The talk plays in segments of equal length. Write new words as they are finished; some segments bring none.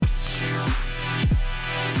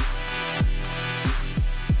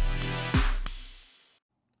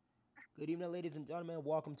evening, ladies and gentlemen.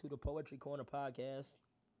 Welcome to the Poetry Corner podcast.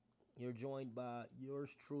 You're joined by yours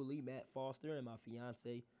truly, Matt Foster, and my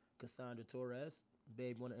fiance, Cassandra Torres.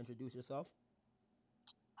 Babe, want to introduce yourself?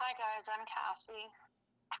 Hi guys, I'm Cassie.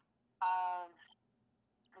 Um,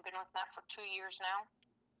 I've been with Matt for 2 years now.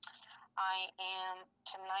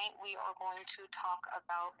 Tonight we are going to talk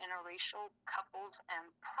about interracial couples and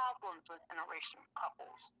problems with interracial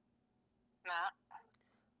couples. Matt?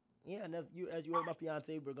 Yeah, and as you heard my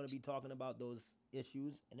fiance, we're going to be talking about those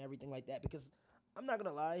issues and everything like that because I'm not going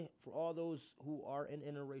to lie, for all those who are in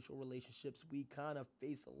interracial relationships, we kind of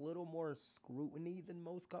face a little more scrutiny than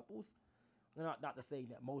most couples. Not to say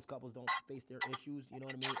that most couples don't face their issues. You know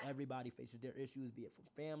what I mean? Everybody faces their issues, be it from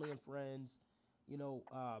family and friends, you know,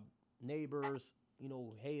 neighbors,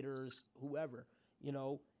 haters, whoever, you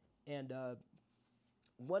know. And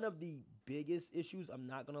one of the biggest issues, I'm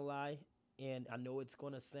not gonna lie, and I know it's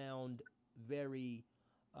gonna sound very,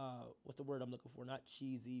 what's the word I'm looking for? Not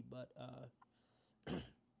cheesy, but Horny?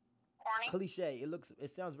 cliche. It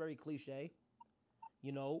sounds very cliche,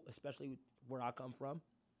 especially where I come from.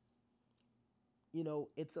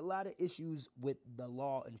 It's a lot of issues with the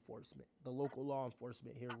law enforcement, the local law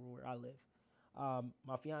enforcement here where I live.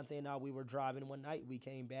 My fiance and I, we were driving one night. We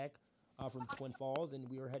came back from Twin Falls, and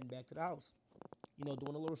we were heading back to the house. Doing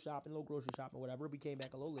a little shopping, a little grocery shopping, whatever. We came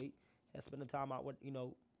back a little late, had spent the time out with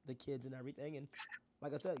the kids and everything, and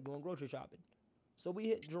like I said, doing grocery shopping. So we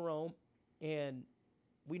hit Jerome, and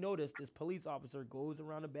we noticed this police officer goes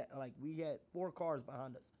around the back. Like we had four cars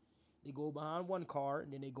behind us. They go behind one car,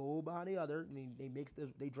 and then they go behind the other. And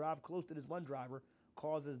they drive close to this one driver,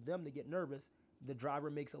 causes them to get nervous. The driver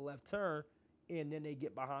makes a left turn, and then they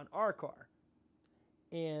get behind our car.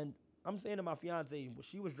 And I'm saying to my fiance, well,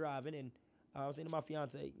 she was driving, and I was saying to my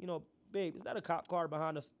fiance, babe, is that a cop car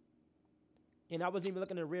behind us? And I wasn't even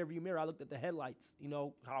looking in the rear view mirror. I looked at the headlights,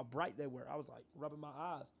 how bright they were. I was like rubbing my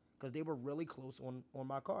eyes because they were really close on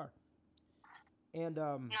my car. And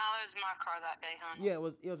No, it was my car that day, hon. yeah, it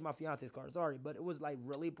was my fiance's car. Sorry, but it was like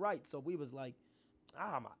really bright. So we was like,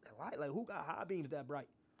 my light, like who got high beams that bright?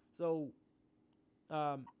 So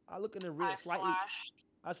I look in the rear I slightly. flashed.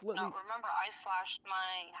 I No, slightly, remember, I flashed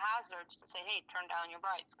my hazards to say, hey, turn down your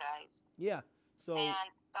brights, guys. yeah. So And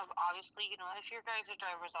obviously, if your guys are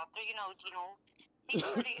drivers out there, be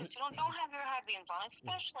courteous. Don't have your high beams on,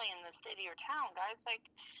 especially in the city or town, guys. Like,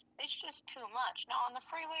 it's just too much. Now, on the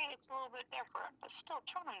freeway, it's a little bit different, but still,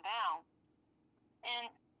 turn them down. And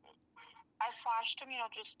I flashed them,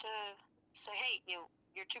 just to say, hey,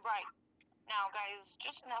 you're too bright. Now, guys,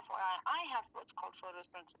 just an FYI, I have what's called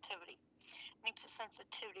photosensitivity. It makes a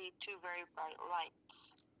sensitivity to very bright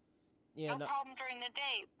lights. yeah, No problem during the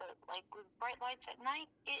day, but like with bright lights at night,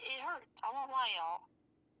 it hurts. I won't lie, y'all.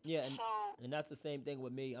 yeah, So, and that's the same thing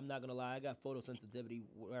with me. I'm not gonna lie. I got photosensitivity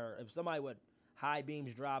where if somebody with high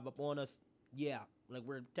beams drive up on us, yeah, like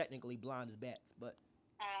we're technically blind as bats. But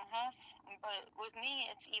but with me,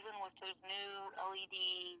 it's even with those new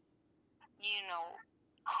LED, you know,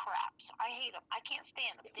 craps. I hate them. I can't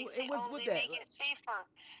stand them. They say, was oh, with they that make it safer.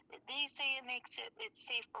 They say it's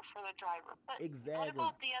safer for the driver. But what exactly.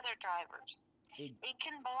 about the other drivers? It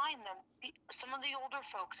can blind them. Some of the older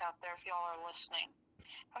folks out there, if y'all are listening,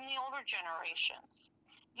 from the older generations,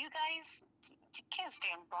 you guys, you can't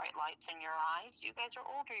stand bright lights in your eyes. You guys are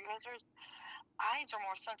older. Eyes are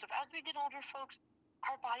more sensitive. As we get older, folks,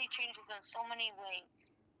 our body changes in so many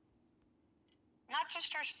ways. Not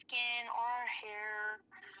just our skin or our hair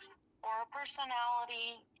or our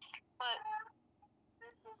personality, but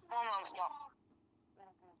one moment, y'all.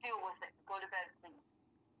 Deal with it. Go to bed, please.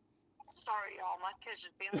 Sorry, y'all. My kids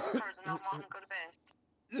just being retards and not wanting to go to bed.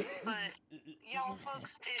 But y'all,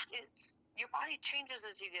 folks, it's your body changes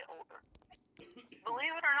as you get older.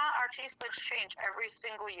 Believe it or not, our taste buds change every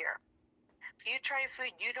single year. If you try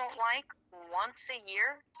food you don't like once a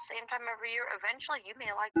year, same time every year, eventually you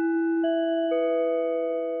may like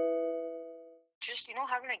just,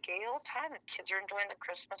 having a gay old time. The kids are enjoying the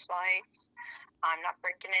Christmas lights. I'm not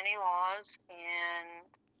breaking any laws. And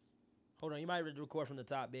hold on, you might record from the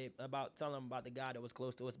top, babe, about telling them about the guy that was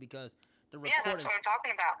close to us because the yeah, that's recording, what I'm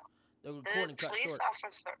talking about. the The recording cut police short.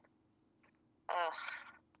 officer. Ugh.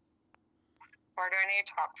 Where do I need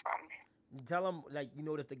to talk from? Tell them like you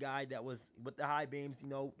noticed the guy that was with the high beams,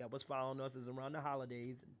 that was following us is around the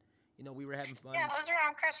holidays, and we were having fun. Yeah, it was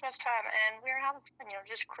around Christmas time, and we were having fun,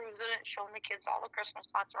 just cruising and showing the kids all the Christmas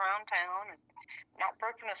lights around town, and not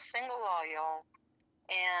breaking a single law, y'all.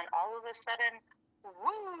 And all of a sudden,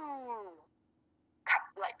 woo,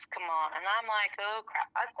 cop lights come on, and I'm like, oh crap!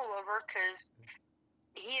 I pull over because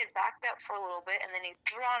he had backed up for a little bit, and then he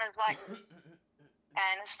threw on his lights.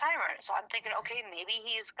 and his timer. So I'm thinking, okay, maybe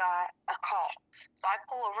he's got a call. So I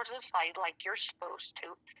pull over to the side like you're supposed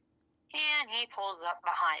to, and he pulls up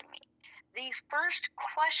behind me. The first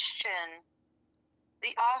question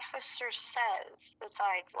the officer says,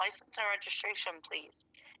 besides license and registration, please,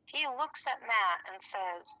 he looks at Matt and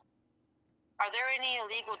says, "Are there any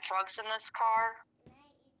illegal drugs in this car?"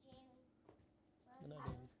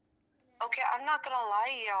 Okay, I'm not gonna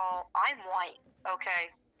lie, y'all. I'm white. Okay.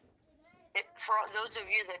 For those of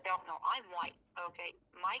you that don't know, I'm white. Okay,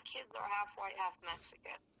 my kids are half white, half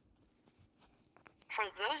Mexican. For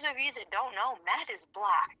those of you that don't know, Matt is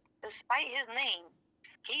black. Despite his name,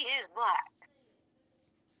 he is black.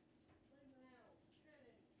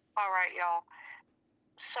 All right, y'all.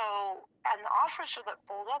 So, and the officer that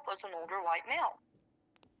pulled up was an older white male.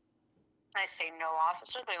 I say, "No,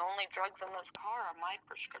 officer, the only drugs in this car are my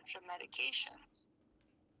prescription medications."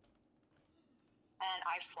 And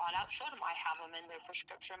I flat out showed him I have them in their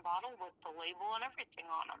prescription bottle with the label and everything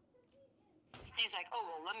on them. And he's like, "Oh,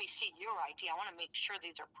 well, let me see your ID. I want to make sure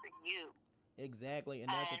these are for you." Exactly, and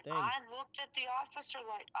that's the And thing. I looked at the officer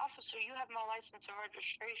like, "Officer, you have my license and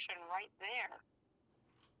registration right there.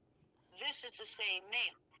 This is the same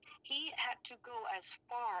name." He had to go as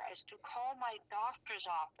far as to call my doctor's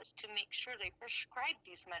office to make sure they prescribe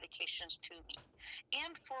these medications to me.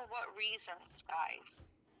 And for what reasons, guys?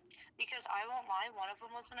 Because I won't lie, one of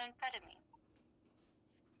them was an amphetamine.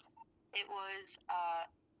 It was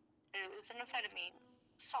an amphetamine,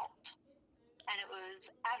 salt, and it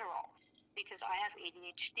was Adderall because I have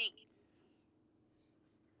ADHD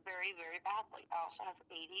very, very badly. I also have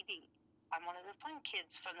ADD. I'm one of the fun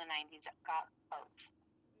kids from the 90s that got both.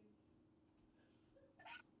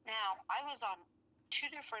 Now, I was on 2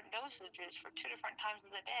 different dosages for 2 different times of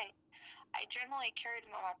the day. I generally carried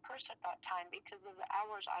them in my purse at that time because of the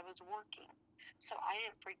hours I was working. So I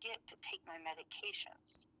didn't forget to take my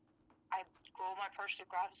medications. I go in my purse to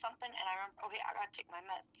grab something, and I remember, okay, I gotta take my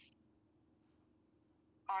meds.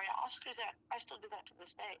 All right, I'll still do that. I still do that to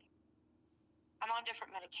this day. I'm on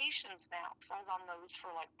different medications now because I was on those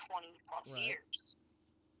for like 20 plus Right. years.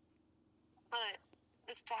 But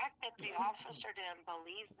the fact that the officer didn't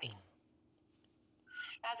believe me.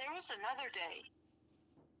 Now, there was another day,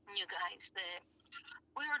 you guys, that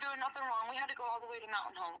we were doing nothing wrong. We had to go all the way to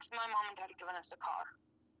Mountain Home because my mom and dad had given us a car.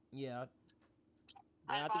 Yeah.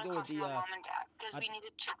 I I bought think a it car was for the my mom and dad because we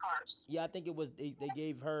needed 2 cars. yeah, I think it was they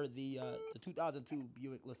gave her the 2002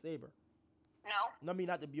 Buick LeSabre. No, No, I mean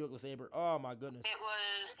not the Buick LeSabre. Oh my goodness. it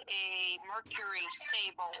was a Mercury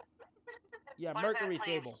Sable. Yeah, What event, Mercury please?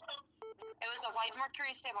 Sable. It was a white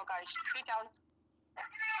Mercury Sable, guys. 2000.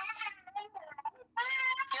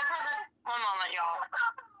 Give her one moment, y'all.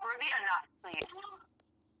 Ruby, enough, please.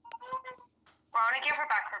 We're gonna give her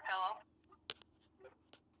back her pillow.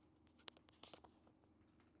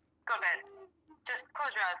 Go to bed. Just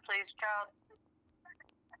close your eyes, please, child.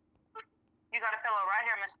 You got a pillow right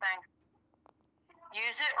here, Miss Thing.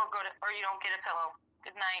 Use it or you don't get a pillow.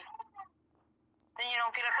 Good night. Then you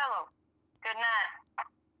don't get a pillow. Good night.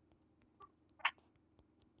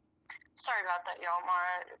 Sorry about that, y'all.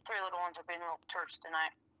 My 3 little ones are being little turds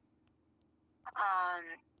tonight.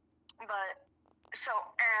 But so,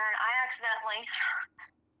 and I accidentally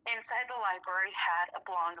inside the library had a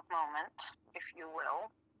blonde moment, if you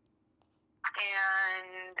will,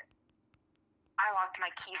 and I locked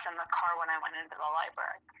my keys in the car when I went into the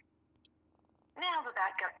library. Now the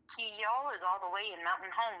backup key, y'all, is all the way in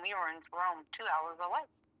Mountain Home. We were in Jerome, 2 hours away.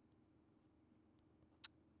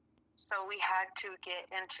 So we had to get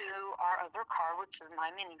into our other car, which is my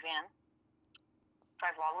minivan,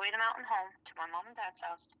 drive all the way to Mountain Home to my mom and dad's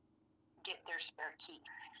house, get their spare key.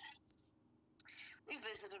 We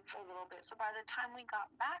visited for a little bit. So by the time we got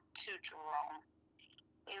back to Jerome,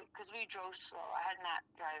 because we drove slow, I had Matt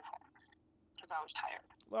drive home because I was tired.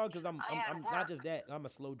 Well, because I'm I'm not just that. I'm a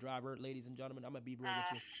slow driver, ladies and gentlemen. I'm gonna be real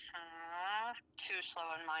with you. Too slow,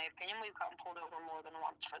 in my opinion. We've gotten pulled over more than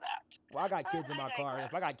once for that. Well, I got But kids in I my car.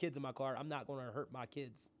 If I digress. got kids in my car, I'm not gonna hurt my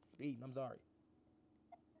kids speeding. I'm sorry.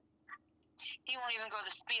 He won't even go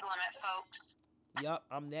the speed limit, folks. Yep,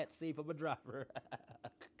 I'm that safe of a driver.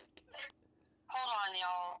 Hold on,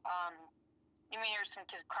 y'all. You may hear some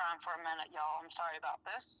kids crying for a minute, y'all. I'm sorry about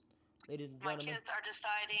this. Ladies and My gentlemen. kids are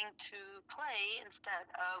deciding to play instead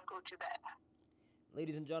of go to bed.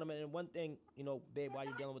 Ladies and gentlemen, and one thing, babe, while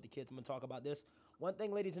you're dealing with the kids, I'm gonna talk about this. One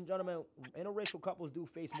thing, ladies and gentlemen, interracial couples do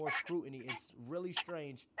face more scrutiny. It's really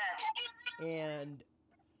strange, and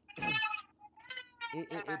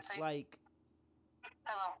it's like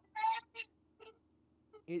Hello.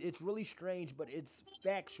 it's really strange, but it's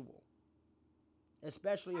factual.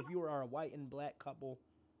 Especially if you are a white and black couple,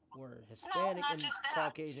 or a No, Hispanic not and just that.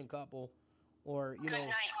 Caucasian couple, or Good night.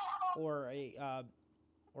 or a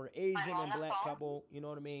or I'm Asian on and the black phone. couple. You know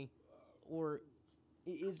what I mean? Or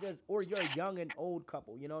it's just, or you're a young and old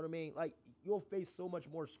couple. You know what I mean? Like you'll face so much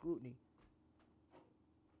more scrutiny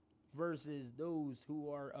versus those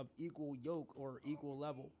who are of equal yoke or equal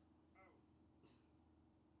level,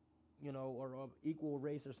 or of equal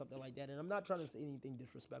race or something like that. And I'm not trying to say anything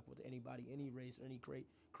disrespectful to anybody, any race or any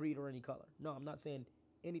creed or any color. No, I'm not saying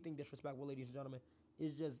anything disrespectful, ladies and gentlemen.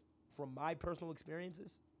 It's just from my personal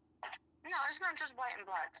experiences. No, it's not just white and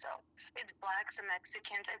black. So it's blacks and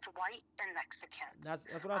Mexicans. It's white and Mexicans.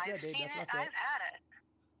 That's what I I've said, babe. seen That's what I it. said. I've had it.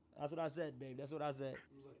 That's what I said, babe. That's what I said.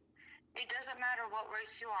 It doesn't matter what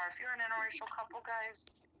race you are. If you're an interracial couple, guys,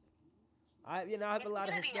 I have a it's lot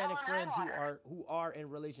of gonna be hell Hispanic and high friends who water. are in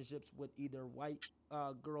relationships with either white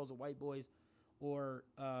girls or white boys, or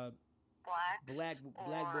Blacks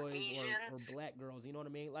black or boys or Asians. black girls. You know what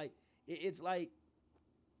I mean? Like it's like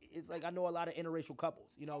I know a lot of interracial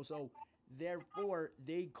couples. So therefore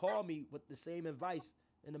they call me with the same advice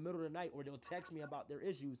in the middle of the night, or they'll text me about their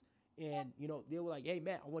issues, and they were like, "Hey,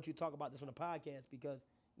 Matt, I want you to talk about this on the podcast because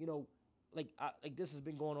like this has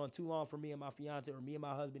been going on too long for me and my fiance, or me and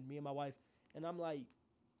my husband, me and my wife." And I'm like,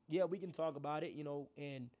 "Yeah, we can talk about it,"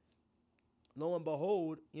 and lo and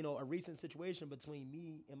behold, a recent situation between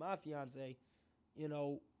me and my fiance, you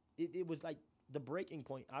know, it was like the breaking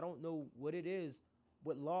point. I don't know what it is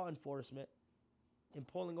with law enforcement and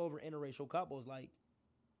pulling over interracial couples. Like,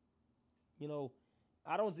 you know,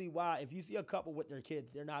 I don't see why if you see a couple with their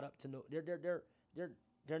kids, they're not up to no they're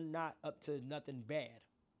they're not up to nothing bad.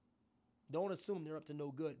 Don't assume they're up to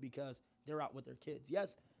no good because they're out with their kids.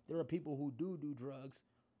 Yes, there are people who do drugs,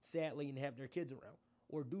 sadly, and have their kids around,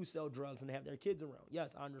 or do sell drugs and have their kids around.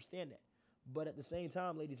 Yes, I understand that. But at the same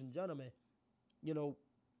time, ladies and gentlemen, you know,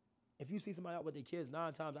 if you see somebody out with their kids,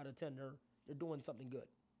 9 times out of 10, they're doing something good.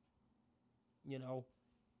 You know,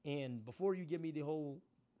 and before you give me the whole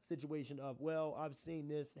situation of, well, I've seen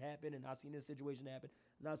this happen and I've seen this situation happen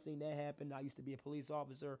and I've seen that happen. I used to be a police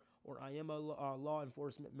officer, or I am a law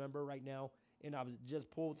enforcement member right now, and I was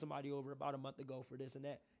just pulled somebody over about a month ago for this and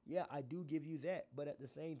that. Yeah, I do give you that, but at the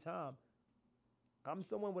same time, I'm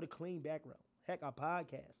someone with a clean background. Heck, I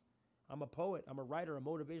podcast. I'm a poet. I'm a writer, a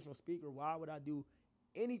motivational speaker. Why would I do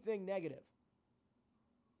anything negative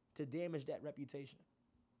to damage that reputation?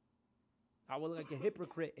 I would look like a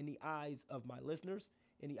hypocrite in the eyes of my listeners,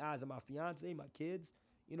 in the eyes of my fiance, my kids,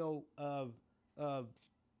 of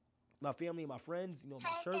my family and my friends, my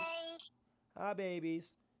church. Hi,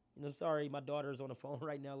 babies. Sorry, my daughter's on the phone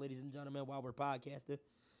right now, ladies and gentlemen, while we're podcasting.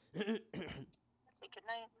 Say good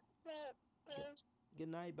night. good, good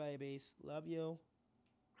night, babies. Love you.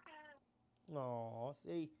 Aw,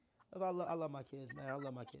 see, I love my kids, man. I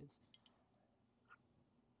love my kids.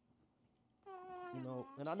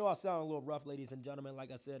 And I know I sound a little rough, ladies and gentlemen.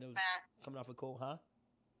 Like I said, it was coming off a cold, huh?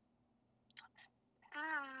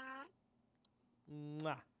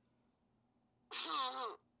 Mwah.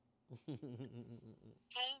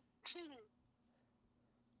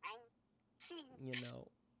 you know,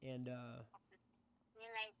 and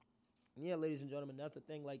yeah, ladies and gentlemen, that's the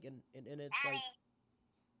thing. Like, and it's like,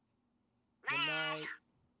 good night.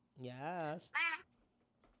 Yes.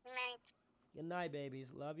 Good night,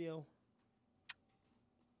 babies. Love you.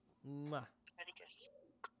 Mwah.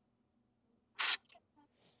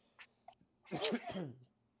 Hey,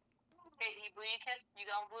 you blew your kiss? You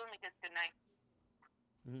gonna blow me kiss good night.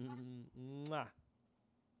 Mwah.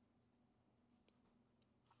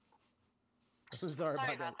 Sorry about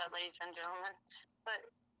that. about that, ladies and gentlemen. But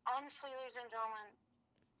honestly, ladies and gentlemen,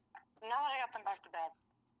 now that I got them back to bed,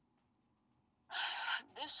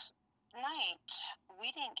 this night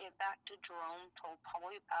we didn't get back to Jerome till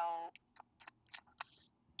probably about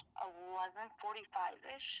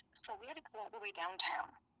 11:45-ish. So we had to go all the way downtown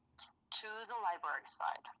to the library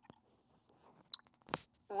side.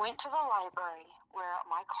 Went to the library where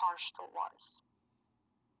my car still was.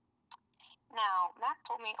 Now, Mac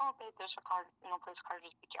told me, oh, babe, there's a car, police car,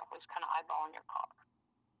 just be careful. He's kind of eyeballing your car.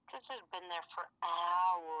 This has been there for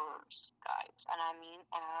hours, guys, and I mean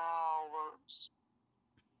hours.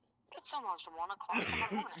 It's almost 1 o'clock in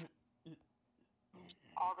the morning.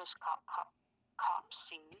 All this cop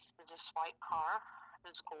sees is this white car,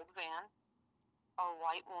 this gold van, a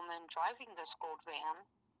white woman driving this gold van,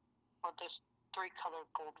 or this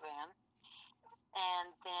 3-colored gold van,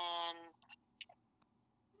 and then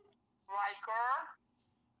Riker,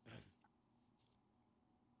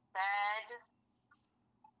 bed.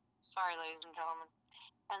 Sorry, ladies and gentlemen.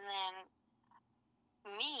 And then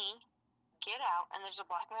me get out, and there's a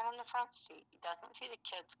black man in the front seat. He doesn't see the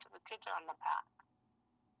kids because the kids are on the back.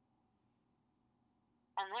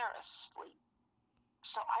 and they're asleep.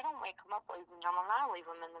 So I don't wake them up, ladies and gentlemen. I leave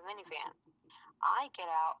them in the minivan. I get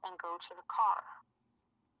out and go to the car.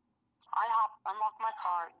 I unlock my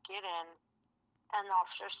car, get in, and the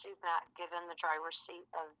officer sees Matt get in the driver's seat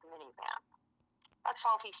of the minivan. That's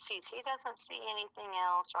all he sees. He doesn't see anything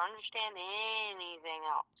else or understand anything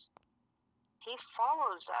else. He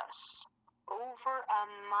follows us over a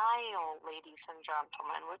mile, ladies and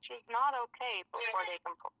gentlemen, which is not okay before they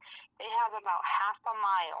can pull. They have about half a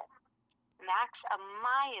mile, max a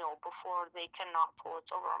mile before they cannot pull us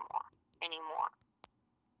over anymore.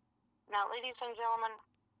 Now, ladies and gentlemen,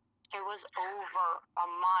 it was over a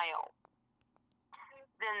mile.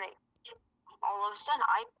 Then all of a sudden,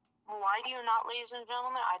 why do you not, ladies and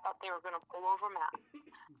gentlemen? I thought they were going to pull over Matt.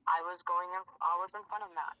 I was in front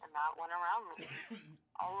of Matt, and Matt went around me.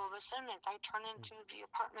 All of a sudden, as I turn into the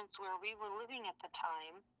apartments where we were living at the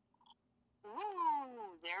time,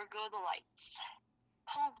 woo, there go the lights.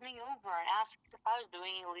 Pulls me over and asks if I was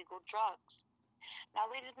doing illegal drugs. Now,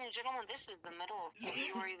 ladies and gentlemen, this is the middle of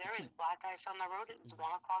February. There is black ice on the road. It's 1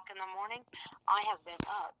 o'clock in the morning. I have been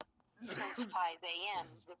up since 5 a.m.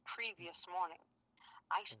 the previous morning.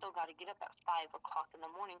 I still got to get up at 5 o'clock in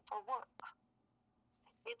the morning for work.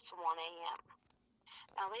 It's 1 a.m.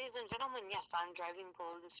 Now, ladies and gentlemen, yes, I'm driving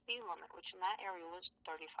below the speed limit, which in that area was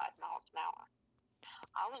 35 miles an hour.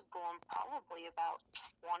 I was going probably about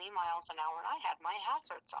 20 miles an hour, and I had my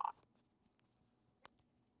hazards on.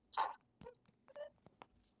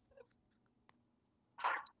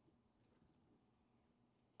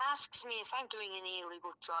 Asks me if I'm doing any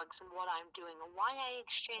illegal drugs and what I'm doing and why I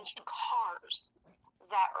exchanged cars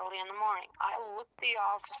that early in the morning. I looked the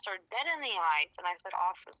officer dead in the eyes and I said,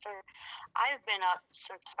 "Officer, I've been up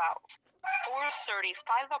since about 4:30,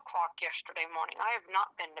 5 o'clock yesterday morning. I have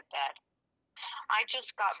not been to bed. I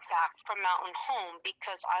just got back from Mountain Home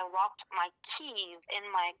because I locked my keys in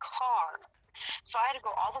my car. So I had to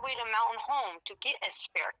go all the way to Mountain Home to get a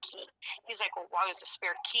spare key." He's like, "Well, why was a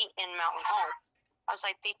spare key in Mountain Home?" I was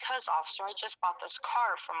like, "Because, officer, I just bought this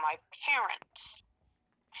car from my parents,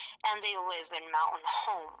 and they live in Mountain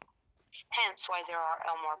Home. Hence why there are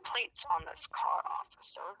Elmore plates on this car,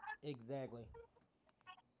 officer." Exactly.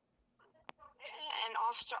 And,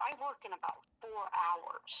 officer, I work in about 4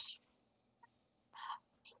 hours.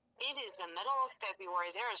 It is the middle of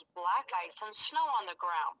February. There is black ice and snow on the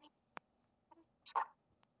ground.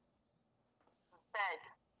 Bed.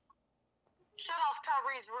 Shut off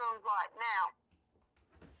Tyree's room light now.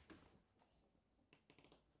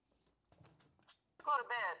 Go to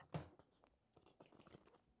bed.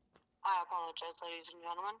 I apologize, ladies and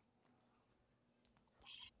gentlemen.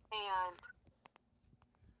 And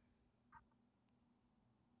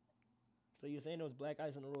So you're saying there was black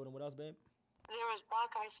ice on the road, and what else, babe? there was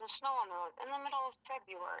black ice and snow on the road in the middle of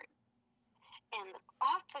February. And the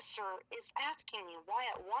officer is asking me why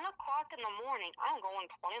at 1 o'clock in the morning I'm going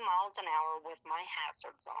 20 miles an hour with my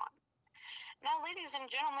hazards on. Now, ladies and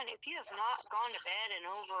gentlemen, if you have not gone to bed and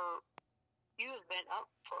you have been up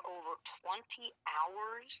for over 20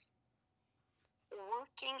 hours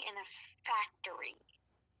working in a factory,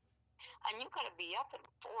 and you got to be up in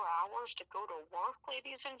 4 hours to go to work,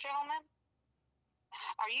 ladies and gentlemen,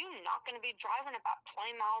 are you not going to be driving about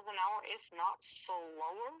 20 miles an hour, if not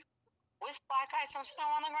slower, with black ice and snow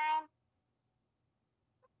on the ground?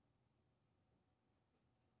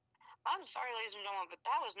 I'm sorry, ladies and gentlemen, but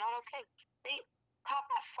that was not okay. The cop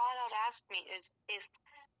that flat out asked me is if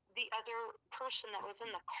the other person that was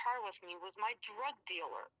in the car with me was my drug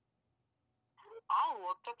dealer. I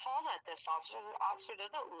looked appalled at this officer. The officer,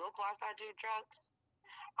 does it look like I do drugs?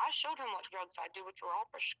 I showed him what drugs I do, which were all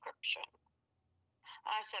prescription.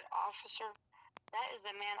 And I said, "Officer, that is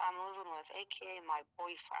the man I'm living with, a.k.a. my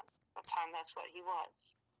boyfriend." At the time, that's what he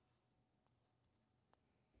was.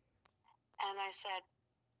 And I said,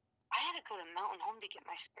 "I had to go to Mountain Home to get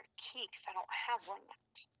my spare key because I don't have one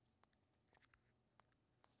yet.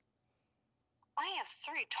 I have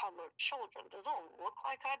 3 toddler children. Does it look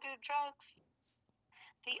like I do drugs?"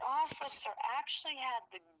 The officer actually had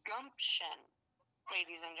the gumption,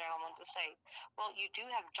 ladies and gentlemen, to say, "Well, you do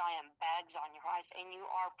have giant bags on your eyes and you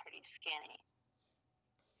are pretty skinny."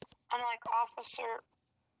 I'm like, "Officer,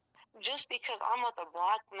 just because I'm with a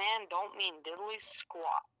black man don't mean diddly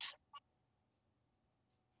squat.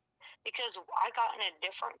 Because I got in a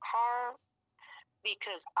different car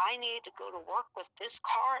because I need to go to work with this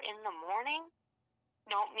car in the morning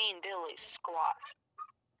don't mean diddly squat."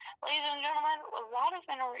 Ladies and gentlemen, a lot of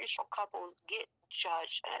interracial couples get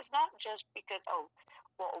judged, and it's not just because, oh,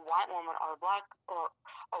 well, a white woman or a black or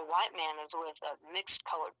a white man is with a mixed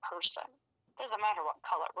colored person. Doesn't matter what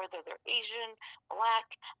color, whether they're Asian,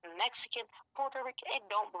 black, Mexican, Puerto Rican, it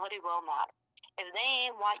don't bloody well matter. If they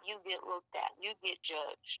ain't white, you get looked at, you get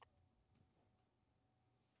judged.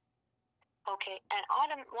 Okay, and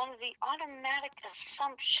one of the automatic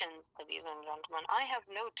assumptions, ladies and gentlemen, I have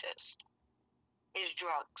noticed is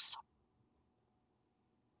drugs.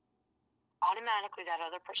 Automatically, that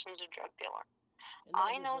other person's a drug dealer.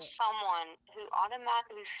 I know someone who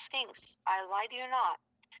automatically thinks, I lie to you not,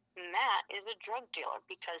 Matt is a drug dealer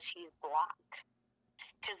because he's black.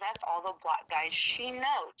 Because that's all the black guys she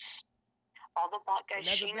knows. All the black guys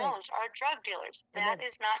she knows are drug dealers. That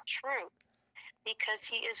is not true. Because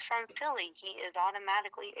he is from Philly, he is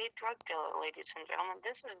automatically a drug dealer, ladies and gentlemen.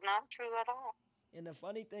 This is not true at all. And the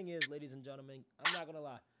funny thing is, ladies and gentlemen, I'm not gonna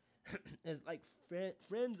lie. It's like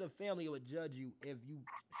friends or family would judge you if you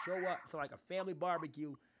show up to like a family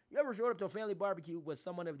barbecue. You ever showed up to a family barbecue with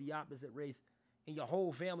someone of the opposite race, and your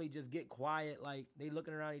whole family just get quiet, like they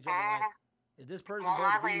looking around each other like, is this person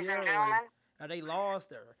supposed to be here, or are they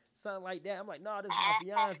lost, or something like that? I'm like, nah, this is my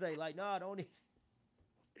fiance. Like, nah, don't even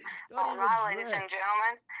ladies and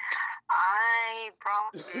gentlemen, I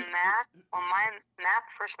brought Matt. When Matt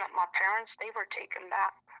first met my parents, they were taken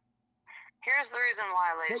back. Here's the reason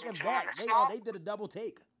why, ladies and gentlemen. They did a double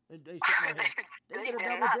take. They did a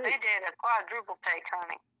quadruple take,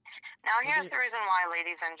 honey. Now, here's the reason why,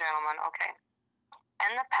 ladies and gentlemen. Okay.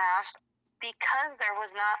 In the past, because there was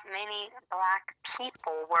not many black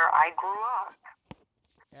people where I grew up.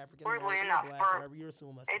 Weirdly enough,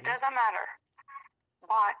 it doesn't matter.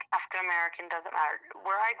 Black, African American, doesn't matter.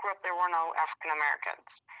 Where I grew up, there were no African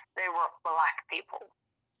Americans. They were black people.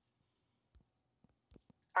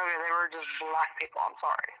 Okay, they were just black people, I'm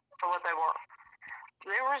sorry for what they were.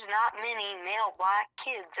 There was not many male black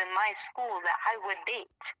kids in my school that I would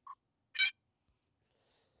date.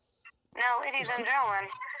 Now, ladies and gentlemen,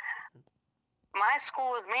 my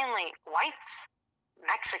school was mainly whites,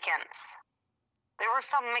 Mexicans. There were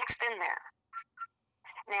some mixed in there.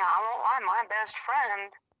 Now, I won't lie, my best friend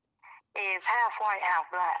is half white, half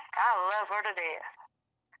black. I love her to death.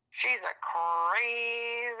 She's a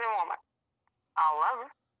crazy woman. I love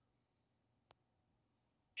her.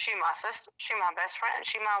 She my sister. She my best friend.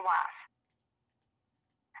 She my wife.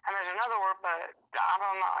 And there's another word, but I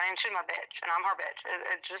don't know. And she's my bitch, and I'm her bitch.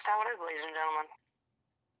 It's just how it is, ladies and gentlemen.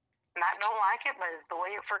 Matt don't like it, but it's the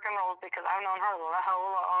way it freaking rolls because I've known her a hell of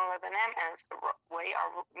a lot longer than him, and it's the way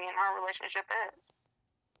me and her relationship is.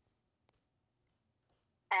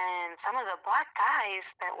 And some of the black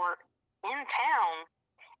guys that were in town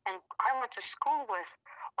and I went to school with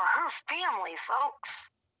were her family, folks.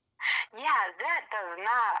 Yeah, that does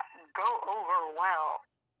not go over well.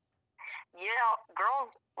 Yeah,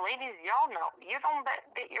 girls, ladies, y'all know, you don't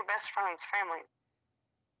date your best friend's family.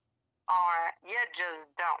 Alright, you just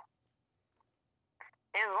don't.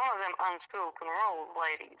 It's one of them unspoken rules,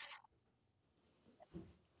 ladies.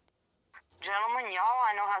 Gentlemen, y'all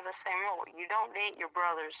I know have the same rule. You don't date your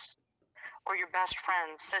brothers or your best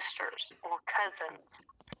friends, sisters, or cousins.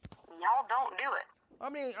 Y'all don't do it. I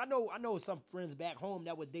mean, I know some friends back home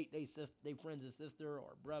that would date they friends' sister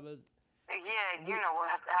or brothers. Yeah, you know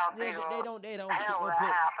how big they don't hell that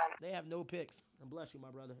happened. They have no pics. And bless you, my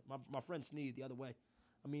brother. My friend sneezed the other way.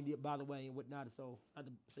 I mean, by the way, and whatnot. So I have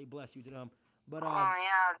to say bless you to them. But yeah,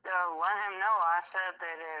 let him know. I said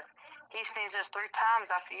that if he sneezes 3 times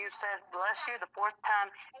after you said bless you, the 4th time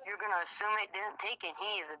you're gonna assume it didn't take, and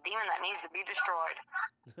he is a demon that needs to be destroyed.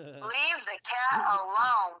 Leave the cat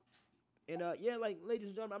alone. And yeah, like ladies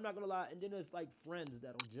and gentlemen, I'm not gonna lie. And then there's like friends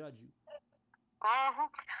that'll judge you.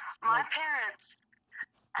 My parents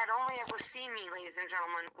had only ever seen me, ladies and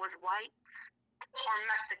gentlemen, with whites or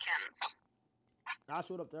Mexicans. I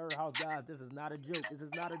showed up to her house, guys. This is not a joke. This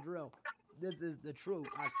is not a drill. This is the truth.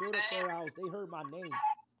 I showed up to her house. They heard my name,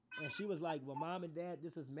 and she was like, "Well, Mom and Dad,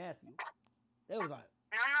 this is Matthew." They was like,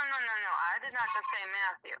 No. I did not just say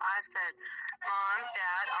Matthew. I said, Mom,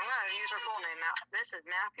 Dad, I'm going to use her full name now. This is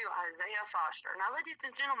Matthew Isaiah Foster. Now, ladies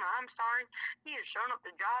and gentlemen, I'm sorry. He has shown up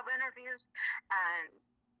to job interviews, and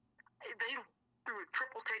they threw a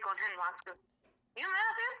triple take on him last week. You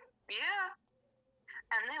Matthew? Yeah.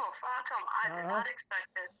 And they will flat tell him, I did not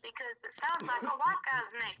expect this because it sounds like a white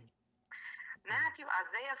guy's name. Matthew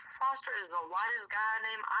Isaiah Foster is the whitest guy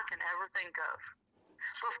name I can ever think of.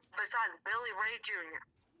 Besides Billy Ray Jr.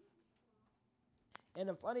 And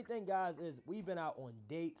the funny thing, guys, is we've been out on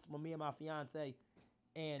dates with me and my fiance,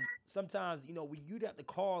 and sometimes you'd have to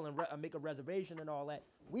call and make a reservation and all that.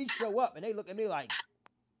 We show up and they look at me like,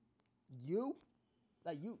 you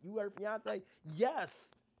her fiance?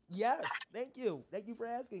 Yes, thank you for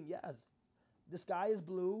asking. Yes, the sky is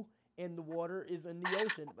blue and the water is in the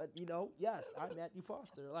ocean. But yes, I'm Matthew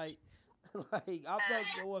Foster. Like, like I felt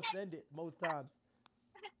so offended most times.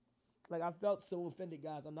 Like I felt so offended,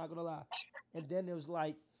 guys. I'm not gonna lie. And then it was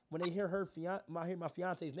like when they hear hear my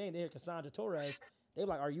fiance's name, they hear Cassandra Torres. They be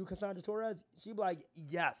like, "Are you Cassandra Torres?" She be like,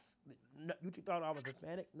 "Yes." No, you thought I was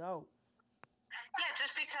Hispanic? No. Yeah,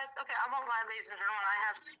 just because. Okay, I won't lie, ladies and gentlemen. I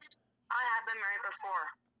have been married before.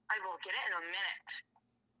 I will get it in a minute.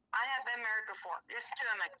 I have been married before. Yes, to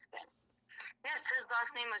a Mexican. Yes, his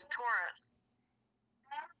last name is Torres.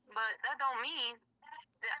 But that don't mean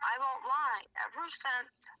that I won't lie. Ever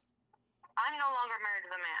since I'm no longer married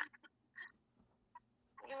to the man.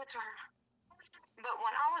 Give it to her. But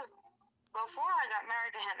when I was before I got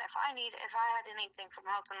married to him, if I had anything from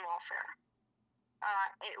health and welfare,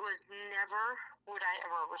 it was never would I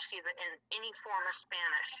ever receive it in any form of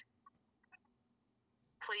Spanish.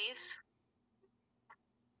 Please.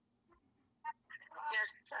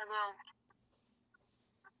 Yes, I will.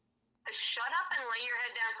 Shut up and lay your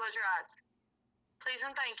head down. Close your eyes. Please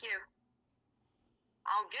and thank you.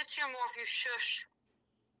 I'll get you more if you shush.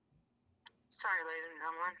 Sorry, ladies and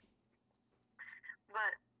gentlemen.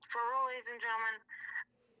 But for real, ladies and gentlemen,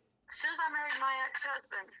 as soon as I married my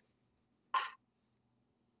ex-husband,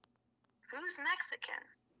 who's Mexican?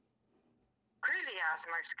 Crazy ass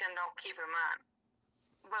Mexican, don't keep in mind.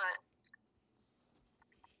 But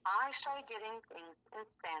I started getting things in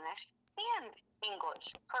Spanish and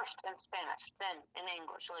English. First in Spanish, then in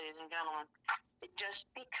English, ladies and gentlemen.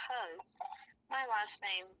 Just because my last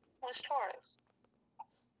name was Torres.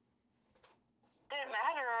 Didn't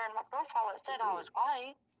matter in my profile it said I was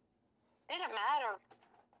white. Didn't matter.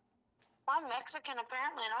 I'm Mexican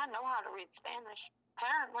apparently, and I know how to read Spanish.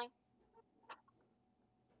 Apparently.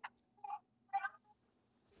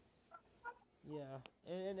 Yeah,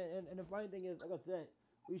 and the funny thing is, like I said,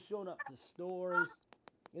 we showing up to stores.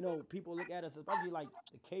 People look at us, especially like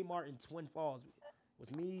the Kmart in Twin Falls. It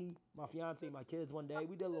was me, my fiance, my kids one day.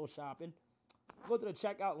 We did a little shopping. Go to the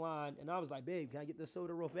checkout line, and I was like, "Babe, can I get this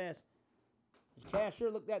soda real fast?" The cashier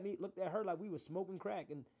looked at me, looked at her like we was smoking crack,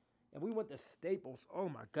 and we went to Staples. Oh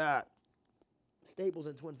my God, Staples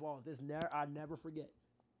in Twin Falls. I never forget.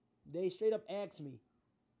 They straight up asked me,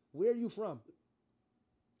 "Where are you from?"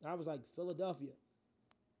 I was like, "Philadelphia."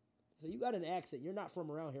 I said, "You got an accent. You're not from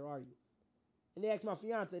around here, are you?" And they asked my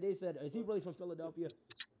fiance. They said, "Is he really from Philadelphia?"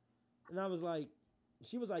 And I was like,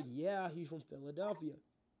 she was like, "Yeah, he's from Philadelphia."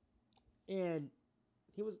 And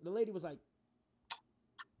the lady was like,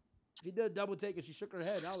 she did a double take and she shook her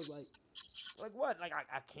head. And I was like what? Like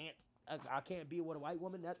I can't be with a white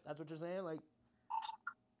woman. That's what you're saying? Like,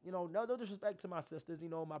 no disrespect to my sisters,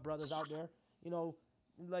 my brothers out there, you know,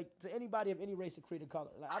 like to anybody of any race or creed or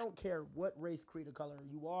color. Like I don't care what race, creed, or color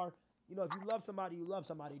you are. If you love somebody, you love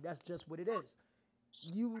somebody. That's just what it is.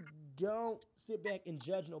 You don't sit back and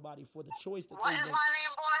judge nobody for the choice that What they is make. my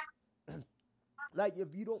name, boy?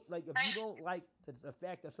 If you don't like the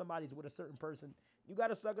fact that somebody's with a certain person, you got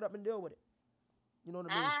to suck it up and deal with it. You know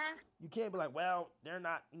what I mean? You can't be like, well, they're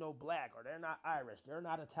not, black, or they're not Irish, they're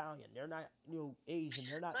not Italian, they're not, Asian,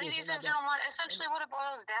 they're not this, they're Ladies not and that. gentlemen, And essentially what it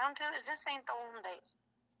boils down to is this ain't the olden days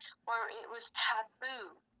where it was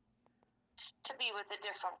taboo to be with a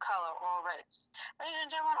different color or race. Ladies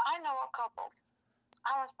and gentlemen, I know a couple.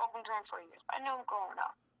 I haven't spoken to him for years. I knew him growing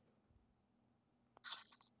up.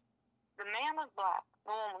 The man was black,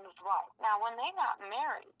 the woman was white. Now, when they got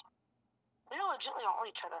married, they're legitimately all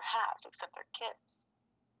each other has, except their kids.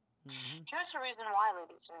 mm-hmm. Here's the reason why,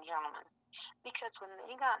 ladies and gentlemen. Because when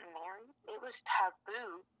they got married, it was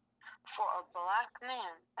taboo for a black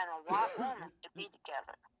man and a white woman to be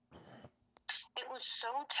together. It was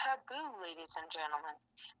so taboo, ladies and gentlemen,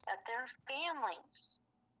 that their families,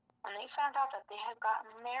 when they found out that they had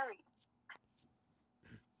gotten married,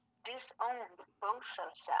 disowned both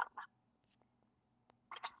of them.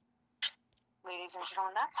 Ladies and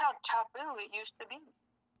gentlemen, that's how taboo it used to be.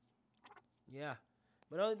 Yeah,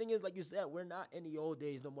 but the only thing is, like you said, we're not in the old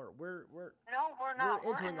days no more. No, we're we're not.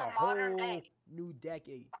 We're in entering the a modern day. whole new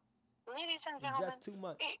decade Ladies and in gentlemen, just 2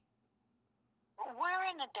 months. we're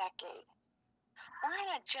in a decade. We're in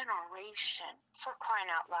a generation, for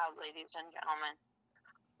crying out loud, ladies and gentlemen,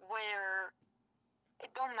 where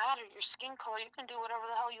it don't matter your skin color. You can do whatever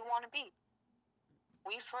the hell you want to be.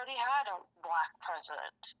 We've already had a black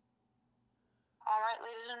president. All right,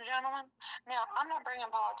 ladies and gentlemen. Now, I'm not bringing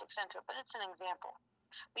politics into it, but it's an example.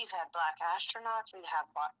 We've had black astronauts. We have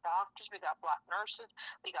black doctors. We got black nurses.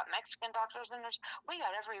 We got Mexican doctors and nurses. We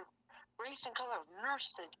got every race and color of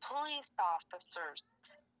nurses, police officers,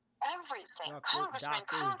 everything. Congressmen,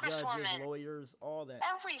 Doctors, judges, congresswomen, lawyers, all that.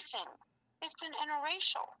 everything. It's been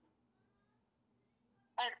interracial.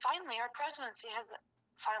 And finally, our presidency has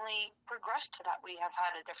finally progressed to that. We have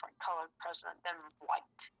had a different colored president than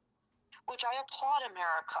white, which I applaud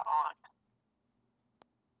America on.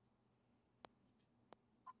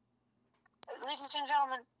 Ladies and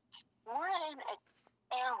gentlemen, we're in an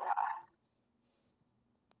era.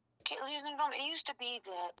 Okay, ladies and gentlemen, it used to be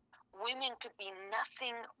that women could be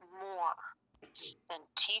nothing more than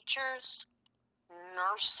teachers,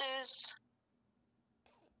 nurses,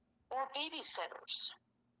 or babysitters.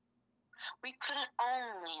 We couldn't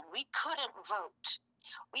own land. We couldn't vote.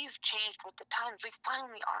 We've changed with the times. We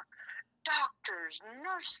finally are doctors,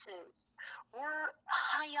 nurses. We're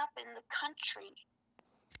high up in the country.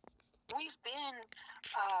 We've been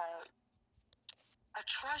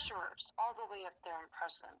treasurers all the way up there in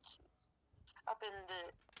presidencies, up in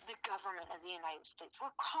the government of the United States.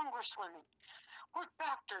 We're congresswomen. We're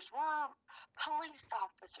doctors. We're police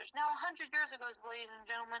officers. Now, 100 years ago, ladies and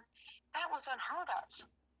gentlemen, that was unheard of.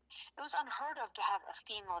 It was unheard of to have a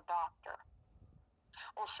female doctor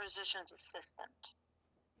or physician's assistant.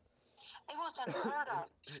 It was unheard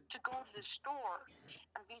of to go to the store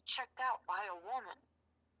and be checked out by a woman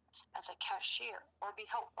as a cashier or be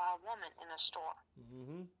helped by a woman in a store.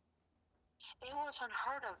 Mm-hmm. It was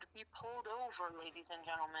unheard of to be pulled over, ladies and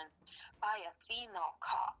gentlemen, by a female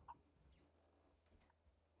cop.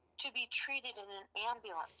 To be treated in an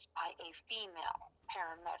ambulance by a female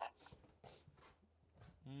paramedic.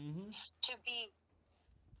 Mm-hmm.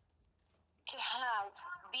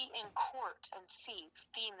 Be in court and see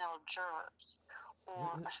female jurors,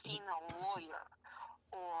 or a female lawyer,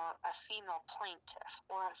 or a female plaintiff,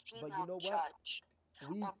 or a female judge,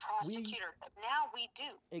 or prosecutor. But now we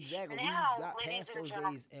do. Exactly. Now, We got ladies past and those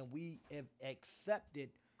gentlemen, days, and we have accepted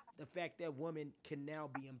the fact that women can now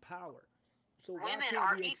be empowered. So why women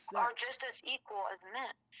can't we accept? Are just as equal as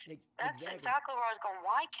men. That's exactly where I was going.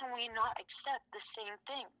 Why can we not accept the same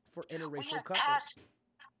thing? For interracial we have couples. Passed,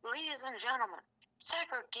 ladies and gentlemen,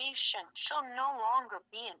 segregation shall no longer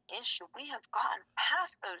be an issue. We have gotten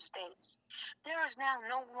past those days. There is now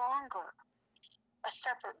no longer a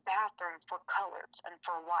separate bathroom for coloreds and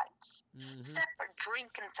for whites. Mm-hmm. Separate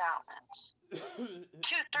drinking fountains.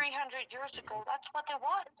 200-300 years ago, that's what there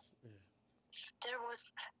was. There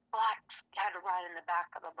was blacks had to ride in the back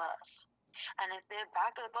of the bus. And if the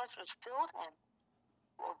back of the bus was filled and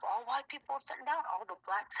all white people were sitting down, all the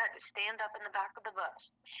blacks had to stand up in the back of the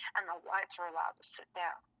bus. And the whites were allowed to sit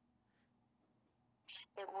down.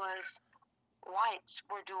 It was whites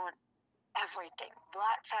were doing everything.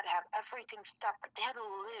 Blacks had to have everything separate. They had to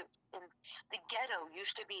live in the ghetto.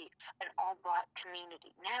 Used to be an all-black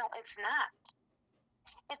community. Now it's not.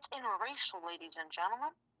 It's interracial, ladies and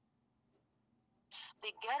gentlemen.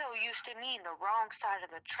 The ghetto used to mean the wrong side of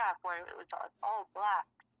the track, where it was an all-black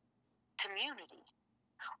community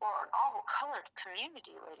or an all-colored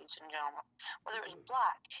community, ladies and gentlemen. Whether it was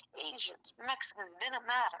black, Asians, Mexicans, didn't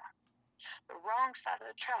matter. The wrong side of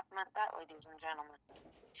the track meant that, ladies and gentlemen.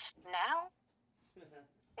 Now,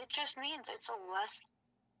 it just means it's a less,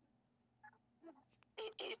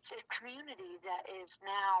 it's a community that is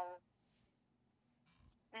now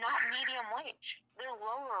not medium wage. They're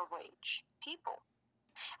lower wage people.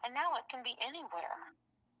 And now it can be anywhere.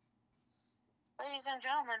 Ladies and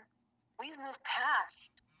gentlemen, we've moved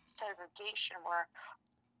past segregation where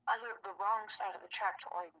the wrong side of the track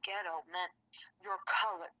or ghetto meant you're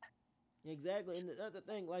colored. Exactly, and that's the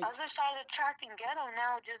thing. Like other side of the track and ghetto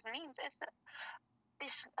now just means it's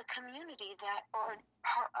a community that, or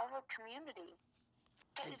part of a community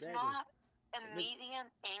that is not a medium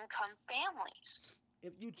income families.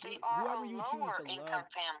 If you choose, they are whoever a you lower choose to income love,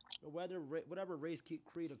 family, or whatever race,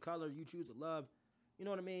 creed, or color you choose to love, you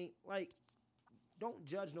know what I mean. Like, don't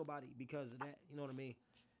judge nobody because of that. You know what I mean.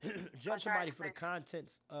 Judge somebody for the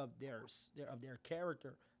contents of their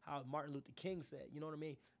character. How Martin Luther King said. You know what I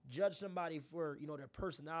mean. Judge somebody for their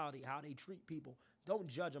personality, how they treat people. Don't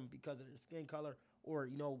judge them because of their skin color, or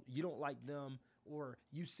you don't like them, or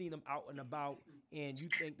you see them out and about and you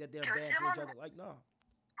think that they're bad for each other. Like, no.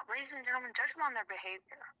 Ladies and gentlemen, judge them on their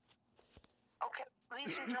behavior. Okay,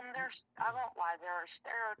 ladies and gentlemen, I won't lie, there are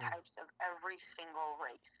stereotypes of every single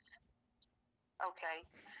race. Okay,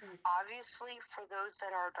 obviously for those that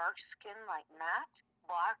are dark skinned like Matt,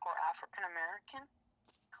 black, or African American,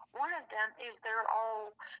 one of them is they're all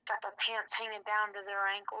got their pants hanging down to their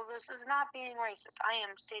ankle. This is not being racist. I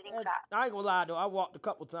am stating facts. I ain't gonna lie though, I walked a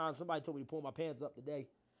couple times. Somebody told me to pull my pants up today.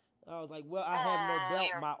 I was like, well, I have no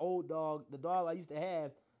belt. My old dog, the dog I used to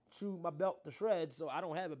have, chewed my belt to shreds, so I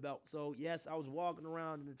don't have a belt. So yes, I was walking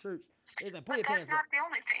around in the church. They like, pull your pants up. That's not the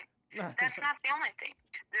only thing. That's not the only thing.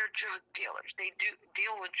 They're drug dealers. They do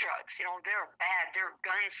deal with drugs. You know, they're bad. They're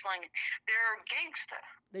gunslinging. They're gangsta.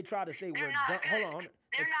 They try to say They're we're not good. hold on.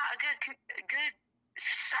 They're not a good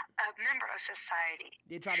member of society.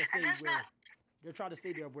 They try to And say that's not. they're trying to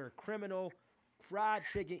say that we're criminal, fried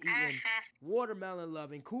chicken eating, watermelon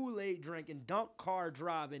loving, Kool-Aid drinking, dunk car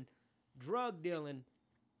driving, drug dealing,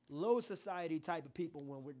 low society type of people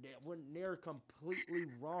when they're completely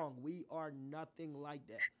wrong. We are nothing like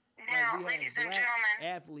that. Like Now, we have ladies and black gentlemen,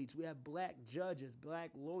 athletes, we have black judges,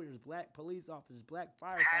 black lawyers, black police officers, black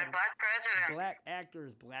had a firefighters, black president. black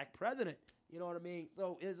actors, black president. You know what I mean?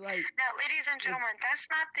 So it's like Now, ladies and gentlemen, that's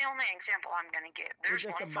not the only example I'm going to give. There's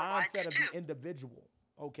it's just one the for whites mindset of too. the individual.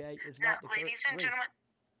 Okay, it's Now, not the ladies and race. gentlemen,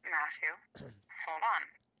 Matthew, hold on.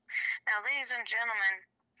 Now, ladies and gentlemen,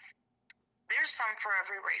 there's some for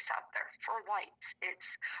every race out there. For whites,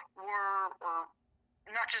 it's or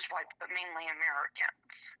not just whites, but mainly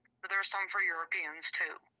Americans. But there's some for Europeans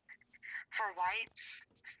too. For whites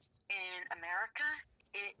in America,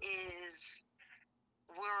 it is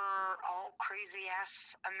we're all crazy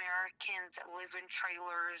ass Americans that live in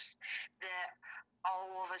trailers, that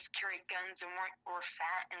all of us carry guns and we're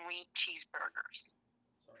fat and we eat cheeseburgers.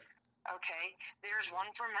 Okay, there's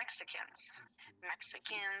one for Mexicans.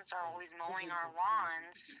 Mexicans are always mowing our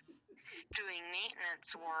lawns, doing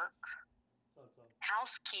maintenance work,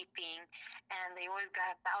 housekeeping, and they always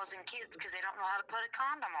got 1,000 kids because they don't know how to put a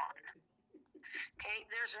condom on. Okay,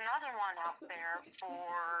 there's another one out there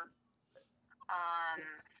for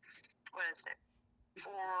what is it?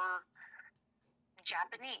 For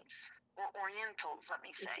Japanese or Orientals, let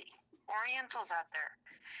me say. Orientals out there.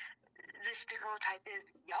 The stereotype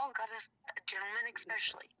is y'all got gentlemen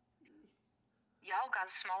especially, y'all got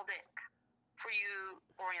a small dick for you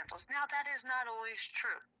Orientals. Now, that is not always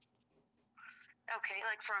true. Okay,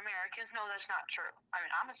 like for Americans, no, that's not true. I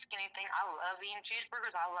mean, I'm a skinny thing. I love eating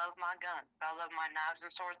cheeseburgers. I love my gun. I love my knives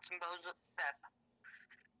and swords and bows of step.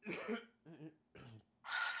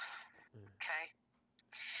 Okay.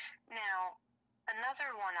 Now,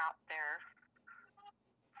 another one out there.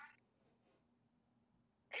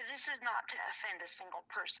 This is not to offend a single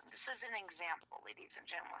person. This is an example, ladies and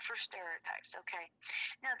gentlemen, for stereotypes, okay?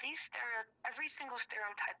 Now, every single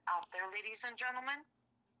stereotype out there, ladies and gentlemen,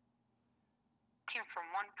 came from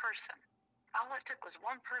one person. All it took was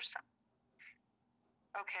one person.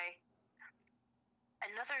 Okay?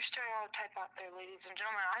 Another stereotype out there, ladies and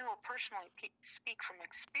gentlemen, I will personally speak from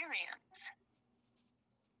experience,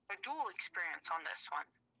 a dual experience on this one,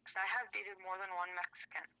 because I have dated more than one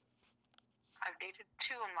Mexican. I've dated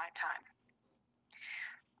two in my time.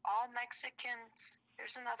 All Mexicans,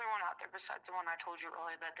 there's another one out there besides the one I told you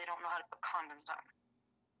earlier that they don't know how to put condoms on,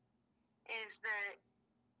 is that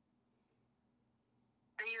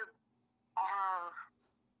they are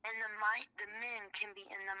the men can be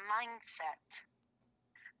in the mindset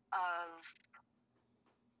of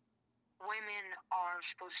women are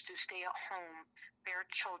supposed to stay at home, bear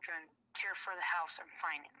children, care for the house and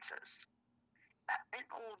finances. An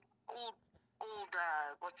old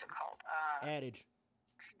what's it called? Adage.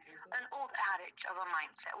 An old adage of a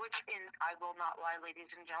mindset, which I will not lie,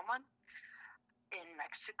 ladies and gentlemen, in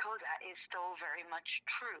Mexico, that is still very much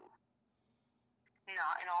true.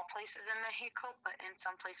 Not in all places in Mexico, but in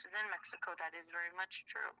some places in Mexico, that is very much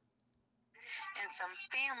true. In some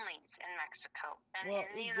families in Mexico and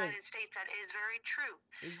in the United States, that is very true.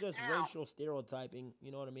 It's just racial stereotyping,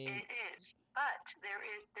 you know what I mean? It is. But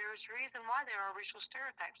there's a reason why there are racial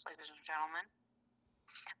stereotypes, ladies and gentlemen.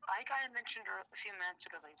 Like I mentioned a few minutes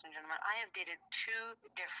ago, ladies and gentlemen, I have dated two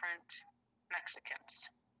different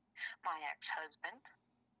Mexicans. My ex-husband,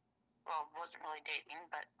 well, wasn't really dating,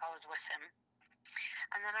 but I was with him.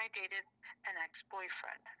 And then I dated an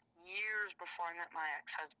ex-boyfriend years before I met my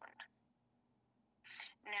ex-husband.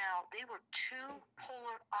 Now, they were two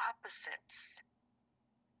polar opposites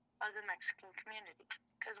of the Mexican community.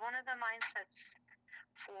 Because one of the mindsets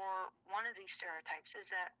for one of these stereotypes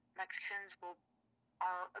is that Mexicans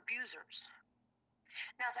are abusers.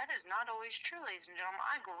 Now, that is not always true, ladies and gentlemen.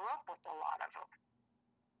 I grew up with a lot of them.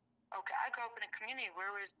 Okay, I grew up in a community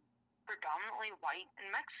where it was predominantly white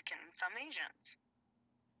and Mexican, and some Asians.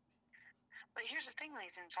 But here's the thing,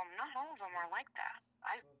 ladies and gentlemen, not all of them are like that.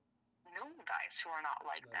 I've known guys who are not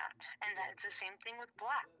like that. And that's the same thing with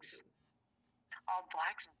blacks. All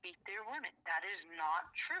blacks beat their women. That is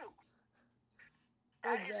not true.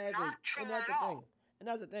 That is not true at all. And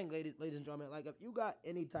that's the thing, ladies and gentlemen. Like, if you got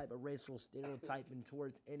any type of racial stereotyping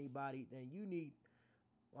towards anybody, then you need.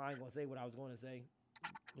 Well, I ain't gonna say what I was gonna say.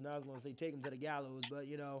 You know, I was gonna say take them to the gallows, but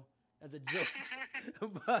you know, that's a joke.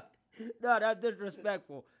 But no, that's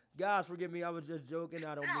disrespectful. Guys, forgive me. I was just joking.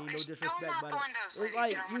 I don't No, mean no it's still disrespect, not but one of those, it's ladies and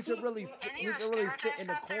like you gentlemen. should really Any you of the should really sit stereotypes in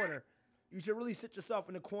the out there? corner. You should really sit yourself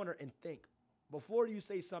in the corner and think before you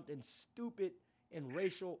say something stupid and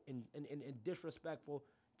racial and disrespectful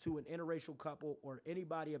to an interracial couple or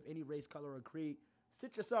anybody of any race, color, or creed.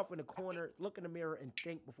 Sit yourself in the corner, look in the mirror, and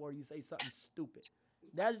think before you say something stupid.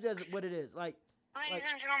 That's just what it is. Ladies Like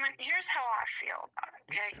and gentlemen, here's how I feel about it,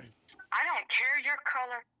 okay? I don't care your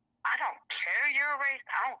color. I don't care your race.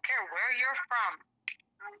 I don't care where you're from.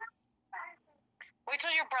 Wait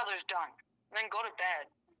till your brother's done. Then go to bed.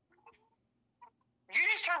 You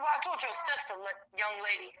just heard what I told your sister, young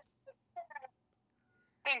lady.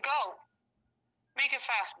 Then go. Make it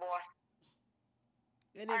fast, boy.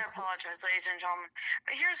 I apologize, ladies and gentlemen.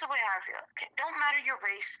 But here's the way I feel. Okay? Don't matter your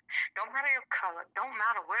race. Don't matter your color. Don't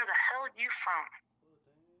matter where the hell you from.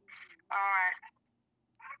 Alright.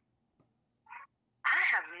 I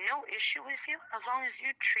have no issue with you as long as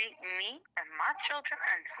you treat me and my children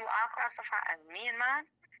and who I classify as me and mine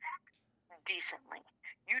decently.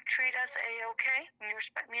 You treat us A-okay and you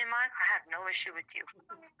respect me and mine, I have no issue with you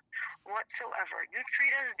whatsoever. You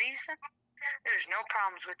treat us decent, there's no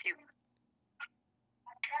problems with you.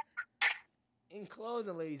 in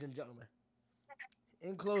closing, ladies and gentlemen,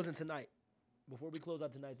 in closing tonight, before we close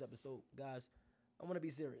out tonight's episode, guys, I want to be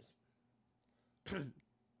serious.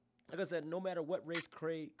 Like I said, no matter what race,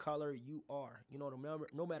 creed, color you are,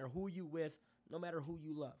 no matter who you with, no matter who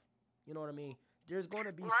you love, you know what I mean. There's going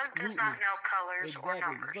to be Love scrutiny. does not know colors or Exactly,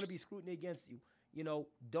 numbers. there's going to be scrutiny against you.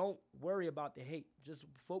 Don't worry about the hate. Just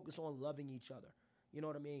focus on loving each other. You know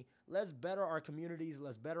what I mean? Let's better our communities.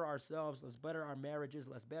 Let's better ourselves. Let's better our marriages.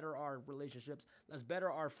 Let's better our relationships. Let's better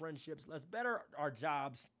our friendships. Let's better our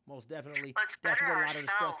jobs. Most definitely, Let's that's better where a lot of the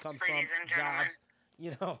stress ourselves, comes ladies from. and gentlemen.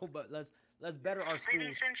 Jobs, but let's better our schools.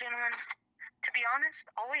 Ladies and gentlemen, to be honest,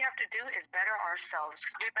 all we have to do is better ourselves.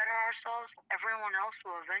 If we better ourselves, everyone else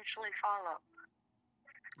will eventually follow.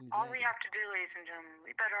 Exactly. All we have to do, ladies and gentlemen,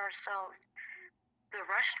 we better ourselves. The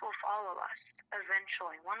rest will follow us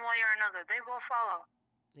eventually. One way or another, they will follow.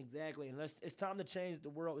 Exactly, and it's time to change the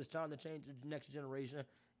world. It's time to change the next generation.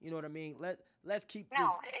 You know what I mean? Let's keep this.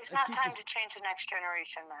 No, it's not time to change the next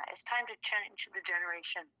generation, Matt. It's time to change the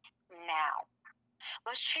generation now.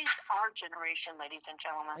 Let's change our generation, ladies and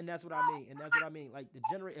gentlemen. And that's what I mean. Like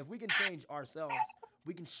if we can change ourselves,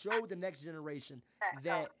 we can show the next generation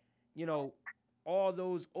that all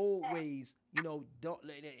those old ways, don't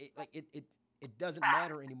it doesn't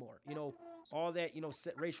matter anymore. All that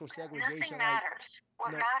racial segregation. Nothing matters.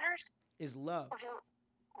 What matters is love.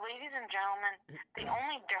 Ladies and gentlemen, the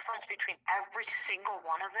only difference between every single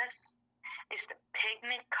one of us is the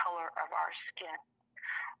pigment color of our skin.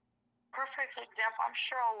 Perfect example. I'm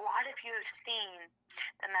sure a lot of you have seen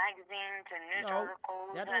the magazines and news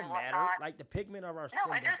articles that and whatnot. Matter. Like the pigment of our skin.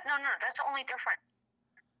 No, it does. No. That's the only difference.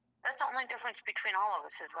 That's the only difference between all of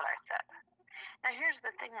us, is what I said. Now, here's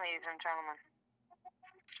the thing, ladies and gentlemen.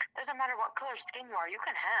 Doesn't matter what color skin you are, you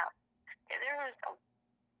can have. Okay, there was a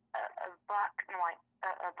black and white,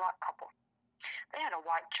 a black couple. They had a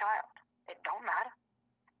white child. It don't matter.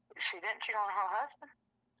 She didn't cheat on her husband.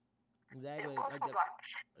 Exactly.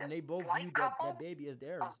 And they both viewed that baby as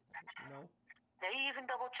theirs. They even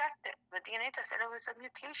double checked it. The DNA test said it was a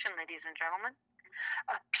mutation, ladies and gentlemen.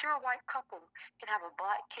 A pure white couple can have a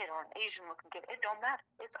black kid or an Asian looking kid. It don't matter.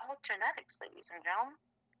 It's all genetics, ladies and gentlemen.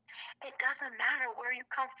 It doesn't matter where you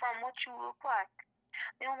come from, what you look like.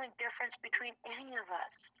 The only difference between any of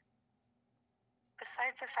us,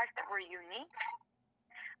 besides the fact that we're unique,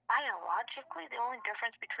 biologically, the only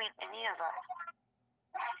difference between any of us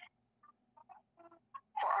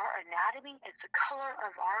for our anatomy is the color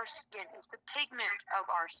of our skin. It's the pigment of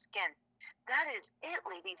our skin. That is it,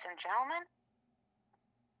 ladies and gentlemen.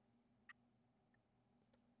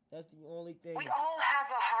 That's the only thing. We all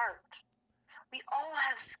have a heart. We all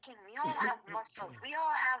have skin. We all have muscles. We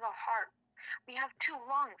all have a heart. We have 2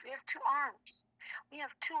 lungs. We have 2 arms. We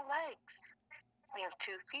have 2 legs. We have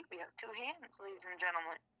 2 feet. We have 2 hands, ladies and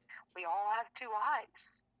gentlemen. We all have 2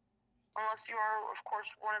 eyes. Unless you are, of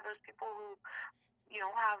course, one of those people who,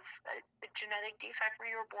 have a genetic defect where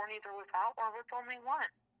you were born either without or with only one.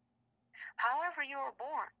 However you were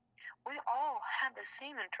born, we all have the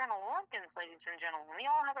same internal organs, ladies and gentlemen. We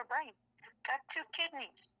all have a brain. Got 2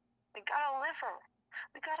 kidneys. We got a liver.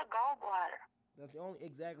 We got a gallbladder. That's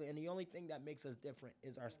and the only thing that makes us different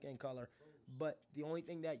is our skin color. But the only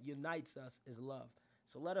thing that unites us is love.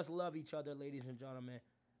 So let us love each other, ladies and gentlemen.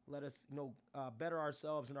 Let us, better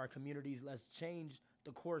ourselves in our communities. Let's change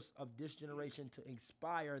the course of this generation to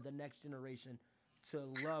inspire the next generation to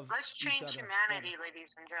love. Let's change humanity,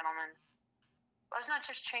 ladies and gentlemen. Let's not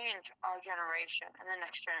just change our generation and the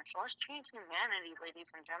next generation. Let's change humanity,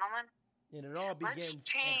 ladies and gentlemen. And it all begins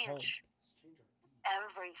at home.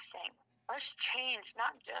 Everything. Let's change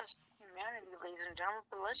not just humanity, ladies and gentlemen,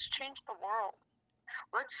 but let's change the world.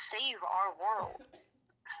 Let's save our world.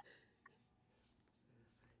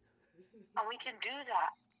 And we can do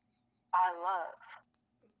that by love.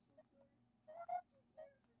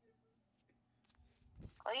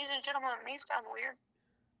 Ladies and gentlemen, it may sound weird,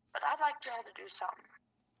 but I'd like y'all to do something.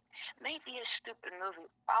 It may be a stupid movie,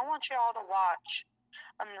 but I want y'all to watch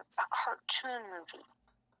a cartoon movie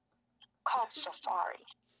called Safari.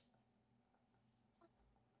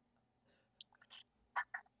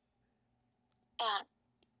 And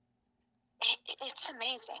it's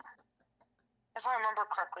amazing. If I remember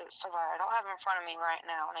correctly, it's Safari. I don't have it in front of me right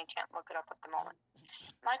now, and I can't look it up at the moment.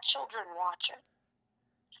 My children watch it.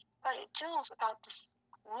 But it deals about this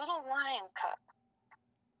little lion cub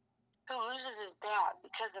who loses his dad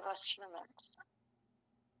because of us humans.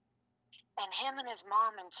 And him and his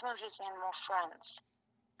mom and some of his animal friends.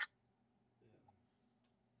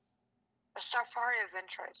 A safari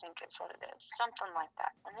adventure, I think is what it is. Something like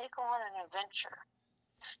that. And they go on an adventure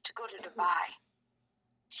to go to Dubai.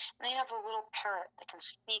 And they have a little parrot that can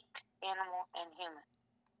speak animal and human.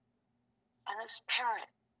 And this parrot,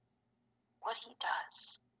 what he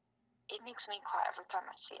does, it makes me cry every time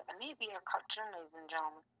I see it. It may be a cartoon, ladies and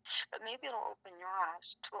gentlemen, but maybe it'll open your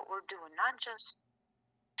eyes to what we're doing, not just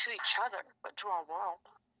to each other, but to our world.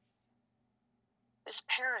 This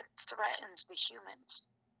parrot threatens the humans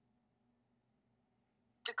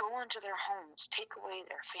to go into their homes, take away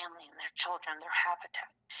their family and their children, their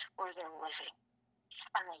habitat, where they're living.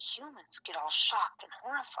 And the humans get all shocked and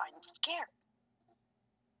horrified and scared.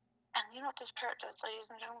 And you know what this parrot does,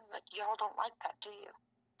 ladies and gentlemen? Like, y'all don't like that, do you?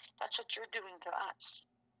 That's what you're doing to us.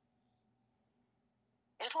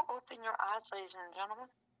 It'll open your eyes, ladies and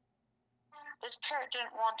gentlemen. This parrot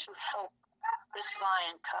didn't want to help this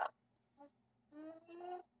lion cub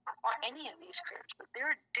or any of these creatures, but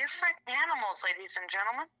they're different animals, ladies and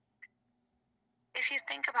gentlemen. If you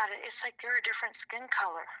think about it, it's like they're a different skin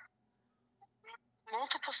color.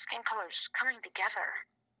 Multiple skin colors coming together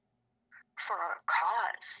for a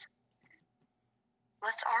cause.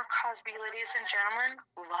 Let's our cause be, ladies and gentlemen,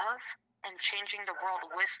 love and changing the world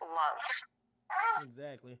with love.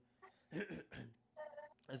 Exactly.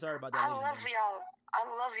 And sorry about that, ladies and gentlemen. I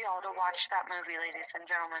love y'all to watch that movie, ladies and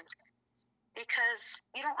gentlemen. Because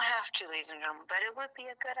you don't have to, ladies and gentlemen, but it would be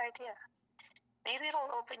a good idea. Maybe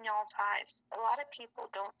it'll open y'all's eyes. A lot of people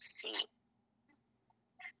don't see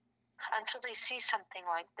until they see something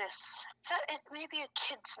like this. So it may be a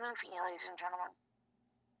kid's movie, ladies and gentlemen,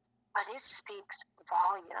 but it speaks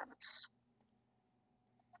volumes.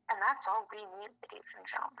 And that's all we need, ladies and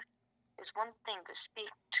gentlemen, is one thing to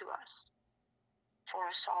speak to us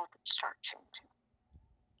for us all to start changing.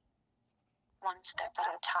 One step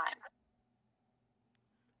at a time.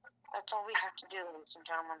 That's all we have to do, ladies and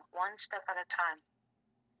gentlemen. One step at a time.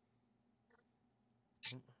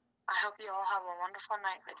 I hope you all have a wonderful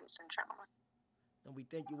night, ladies and gentlemen. And we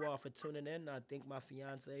thank you all for tuning in. I thank my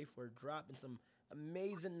fiance for dropping some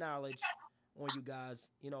amazing knowledge on you guys,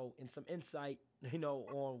 and some insight,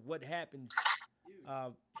 on what happens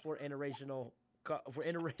for interracial.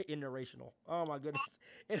 Oh my goodness,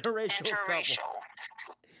 interracial couples.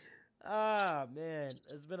 Ah man,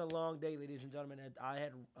 it's been a long day, ladies and gentlemen. I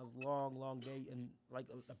had a long, long day, and like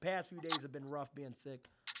the past few days have been rough being sick.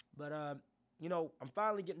 But I'm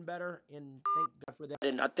finally getting better, and thank God for that.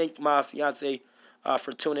 And I thank my fiance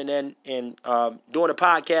for tuning in and doing a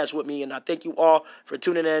podcast with me. And I thank you all for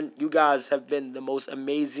tuning in. You guys have been the most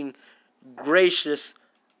amazing, gracious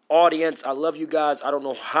audience. I love you guys. I don't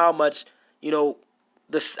know how much, you know,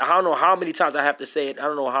 I don't know how many times I have to say it. I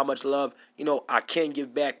don't know how much love, I can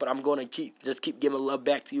give back, but I'm gonna keep giving love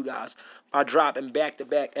back to you guys by dropping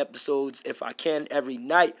back-to-back episodes if I can every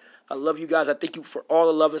night. I love you guys. I thank you for all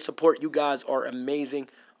the love and support. You guys are amazing.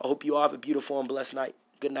 I hope you all have a beautiful and blessed night.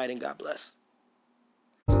 Good night and God bless.